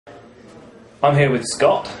I'm here with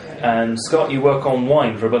Scott, and Scott, you work on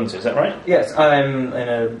Wine for Ubuntu, is that right? Yes, I'm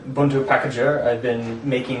an Ubuntu packager. I've been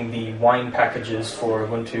making the wine packages for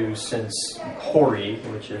Ubuntu since Hori,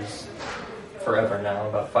 which is forever now,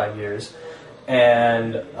 about 5 years.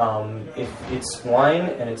 And if it's wine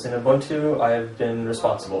and it's in Ubuntu, I've been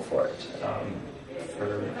responsible for it.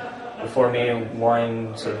 Before me,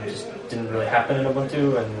 wine sort of just didn't really happen in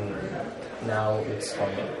Ubuntu, and now it's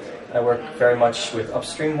on me. I work very much with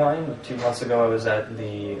upstream wine. 2 months ago I was at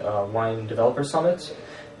the Wine Developer Summit,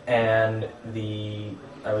 and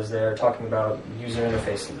I was there talking about user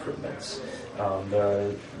interface improvements.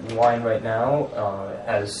 The wine right now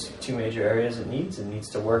has 2 major areas it needs. It needs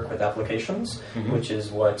to work with applications, which is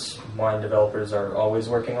what wine developers are always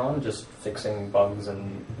working on, just fixing bugs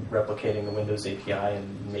and replicating the Windows API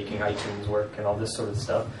and making iTunes work and all this sort of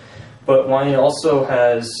stuff. But wine also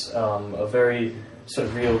has a very sort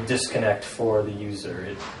of real disconnect for the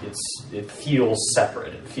user. It feels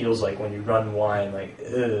separate. It feels like when you run wine, like,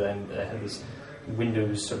 and I have this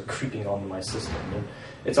Windows sort of creeping onto my system. And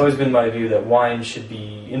it's always been my view that wine should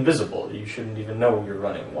be invisible. You shouldn't even know you're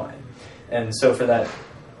running wine. And so for that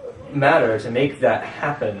matter, to make that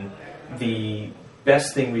happen, the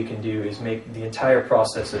best thing we can do is make the entire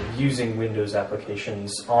process of using Windows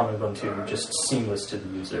applications on Ubuntu just seamless to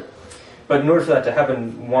the user. But in order for that to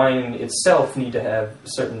happen, wine itself need to have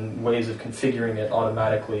certain ways of configuring it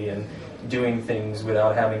automatically and doing things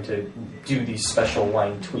without having to do these special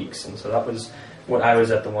wine tweaks. And so that was what I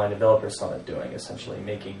was at the Wine Developer Summit doing, essentially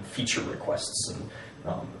making feature requests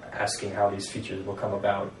and asking how these features will come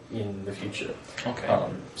about in the future. Okay.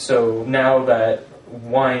 So now that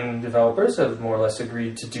wine developers have more or less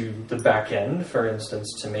agreed to do the back end, for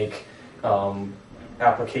instance, to make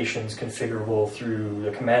applications configurable through the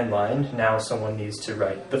command line, now someone needs to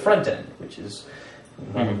write the front end, which is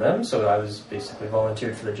none of them, so I was basically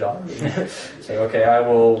volunteered for the job. So, okay, I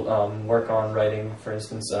will work on writing, for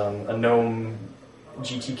instance, a GNOME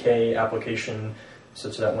GTK application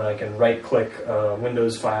such that when I can right-click a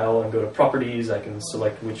Windows file and go to Properties, I can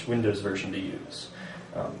select which Windows version to use.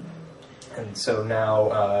 And so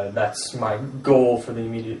now that's my goal for the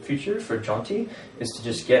immediate future for Jaunty, is to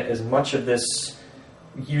just get as much of this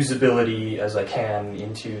usability as I can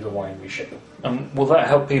into the wine we ship. Will that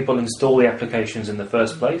help people install the applications in the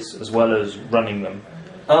first place, as well as running them?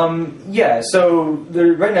 Yeah, so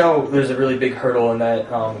right now there's a really big hurdle in that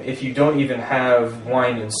if you don't even have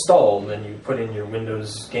wine installed and you put in your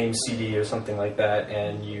Windows game CD or something like that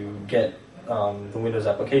and you get the Windows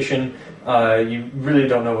application, you really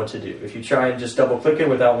don't know what to do. If you try and just double-click it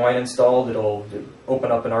without wine installed, it'll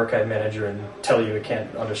open up an archive manager and tell you it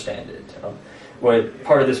can't understand it. What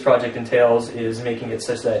part of this project entails is making it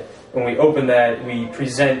such that when we open that, we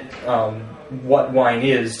present what wine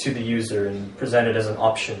is to the user and present it as an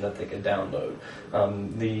option that they can download.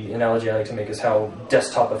 The analogy I like to make is how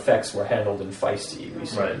desktop effects were handled in Feisty. We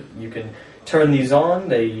said you can turn these on,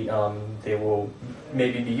 they will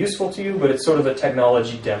maybe be useful to you, but it's sort of a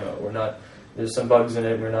technology demo. There's some bugs in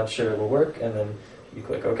it, we're not sure it will work, and then you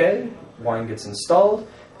click OK, wine gets installed.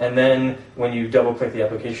 And then when you double-click the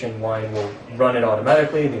application, wine will run it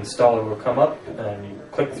automatically, the installer will come up, and you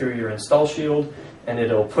click through your install shield, and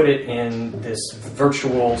it'll put it in this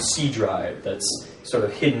virtual C drive that's sort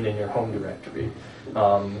of hidden in your home directory.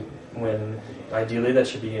 When ideally that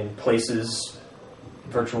should be in Places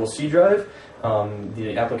virtual C drive.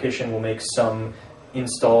 The application will make some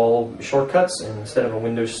install shortcuts, and instead of a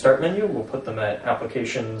Windows Start menu, we'll put them at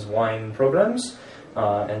Applications, Wine, Programs,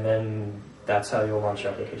 and then that's how you'll launch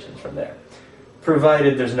applications from there.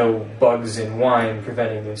 Provided there's no bugs in wine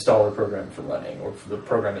preventing the installer program from running, or for the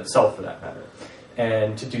program itself for that matter.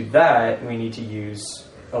 And to do that, we need to use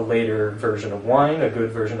a later version of wine, a good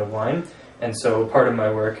version of wine. And so part of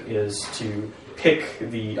my work is to pick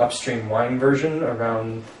the upstream wine version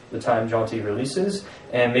around the time Jaunty releases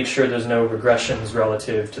and make sure there's no regressions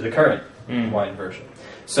relative to the current wine version.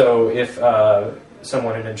 So if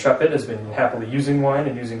someone in Intrepid has been happily using wine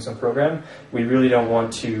and using some program, we really don't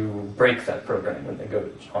want to break that program when they go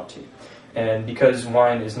to Jaunty. And because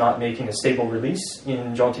wine is not making a stable release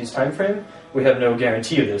in Jaunty's timeframe, we have no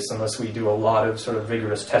guarantee of this unless we do a lot of sort of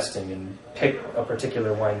vigorous testing and pick a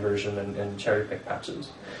particular wine version and cherry pick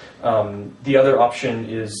patches. The other option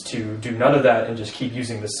is to do none of that and just keep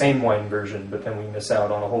using the same wine version, but then we miss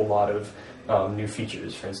out on a whole lot of new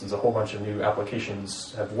features. For instance, a whole bunch of new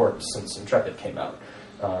applications have worked since Intrepid came out.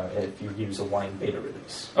 If you use a wine beta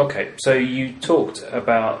release. Okay, so you talked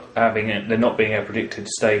about there not being a predicted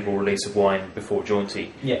stable release of wine before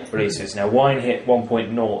Jaunty releases. Now, wine hit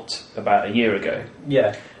 1.0 about a year ago.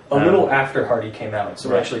 Yeah, a little after Hardy came out, so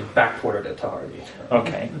we actually backported it to Hardy.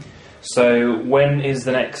 Okay. So when is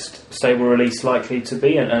the next stable release likely to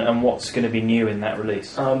be, and what's going to be new in that release?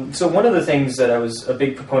 So one of the things that I was a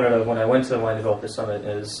big proponent of when I went to the Wine Developer Summit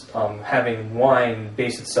is having Wine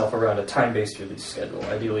base itself around a time-based release schedule,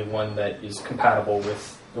 ideally one that is compatible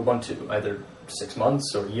with Ubuntu, either 6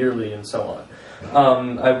 months or yearly and so on.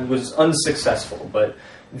 I was unsuccessful, but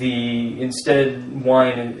instead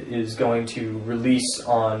Wine is going to release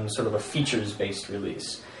on sort of a features-based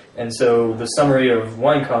release. And so the summary of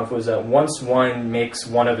WineConf was that once Wine makes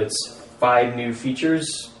one of its 5 new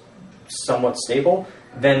features somewhat stable,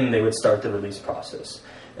 then they would start the release process.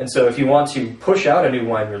 And so if you want to push out a new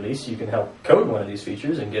Wine release, you can help code one of these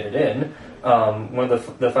features and get it in. One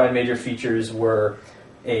of the 5 major features were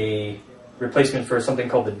a replacement for something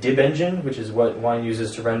called the DIB engine, which is what Wine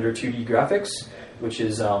uses to render 2D graphics, which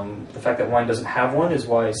is the fact that Wine doesn't have one is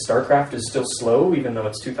why StarCraft is still slow, even though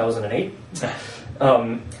it's 2008.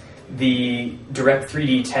 The Direct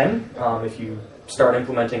 3D 10, if you start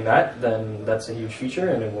implementing that, then that's a huge feature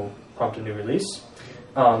and it will prompt a new release.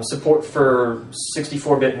 Support for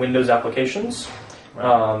 64-bit Windows applications.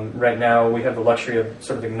 Right now we have the luxury of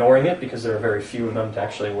sort of ignoring it because there are very few of them to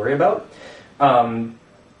actually worry about.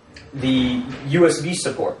 The USB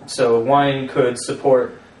support. So Wine could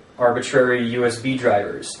support arbitrary USB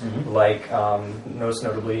drivers, like most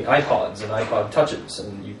notably iPods and iPod Touches,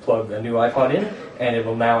 and you plug a new iPod in, and it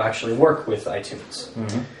will now actually work with iTunes.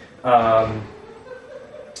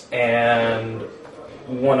 And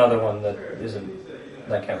one other one that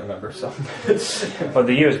I can't remember. So, well,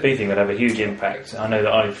 the USB thing would have a huge impact. I know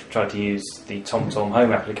that I've tried to use the TomTom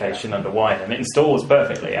Home application under Wine, and it installs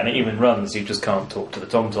perfectly, and it even runs. You just can't talk to the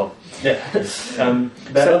TomTom. Yeah.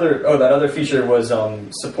 That other feature was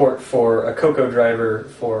support for a Cocoa driver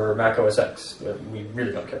for Mac OS X that we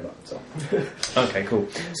really don't care about. So. Okay, cool.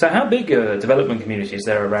 So, how big a development community is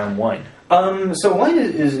there around Wine? So Wine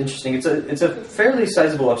is interesting. It's a fairly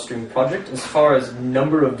sizable upstream project as far as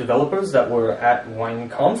number of developers that were at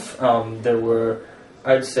WineConf. There were,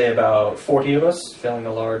 I'd say, about 40 of us filling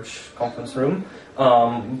a large conference room.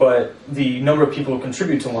 But the number of people who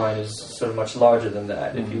contribute to Wine is sort of much larger than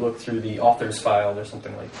that. If you look through the authors file, there's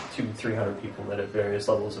something like 200-300 people that have various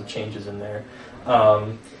levels of changes in there.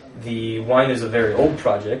 The Wine is a very old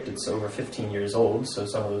project. It's over 15 years old, so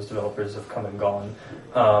some of those developers have come and gone.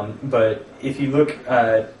 But if you look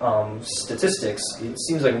at statistics, it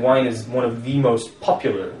seems like Wine is one of the most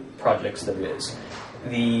popular projects there is.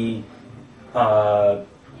 The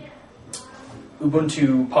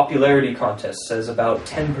Ubuntu popularity contest says about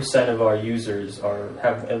 10% of our users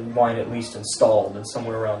have Wine at least installed, and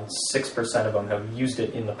somewhere around 6% of them have used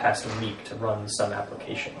it in the past week to run some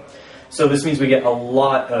application. So this means we get a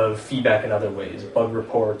lot of feedback in other ways, bug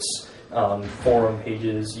reports, forum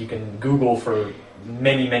pages. You can Google for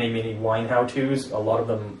many Wine how-tos, a lot of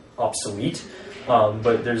them obsolete,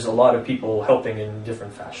 but there's a lot of people helping in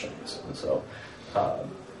different fashions, and so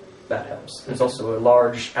that helps. There's also a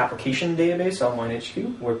large application database on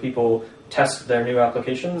WineHQ where people test their new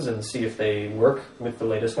applications and see if they work with the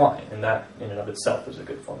latest Wine, and that in and of itself is a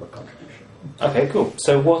good form of contribution. Okay, cool.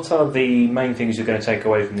 So what are the main things you're going to take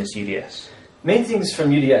away from this UDS? Main things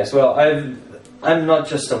from UDS? Well, I'm not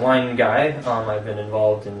just a Wine guy. I've been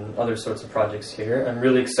involved in other sorts of projects here. I'm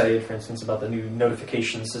really excited, for instance, about the new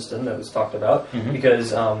notification system that was talked about,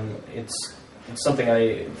 because it's something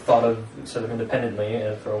I thought of sort of independently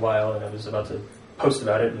for a while, and I was about to post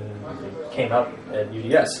about it, and it came out at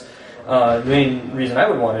UDS. The main reason I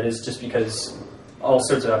would want it is just because all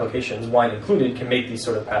sorts of applications, Wine included, can make these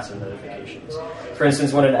sort of passive notifications. For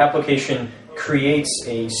instance, when an application creates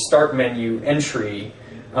a start menu entry,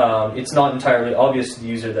 it's not entirely obvious to the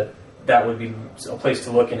user that that would be a place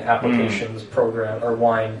to look in applications, program, or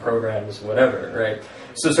Wine programs, whatever, right?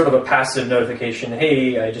 So sort of a passive notification,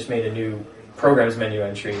 hey, I just made a new programs menu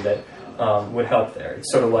entry that would help there.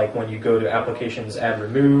 It's sort of like when you go to applications, add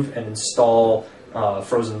remove, and install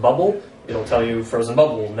Frozen Bubble, it'll tell you Frozen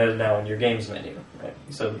Bubble now in your games menu. Right?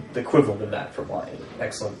 So the equivalent of that for Wine.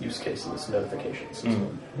 Excellent use case of this notification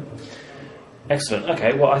system. Excellent.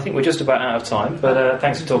 Okay, well, I think we're just about out of time, but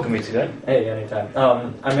thanks for talking to me today. Hey, anytime.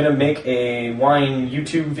 I'm going to make a Wine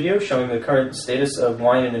YouTube video showing the current status of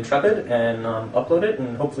Wine and Intrepid and upload it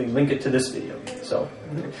and hopefully link it to this video. So,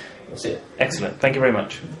 we'll see it. Excellent. Thank you very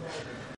much.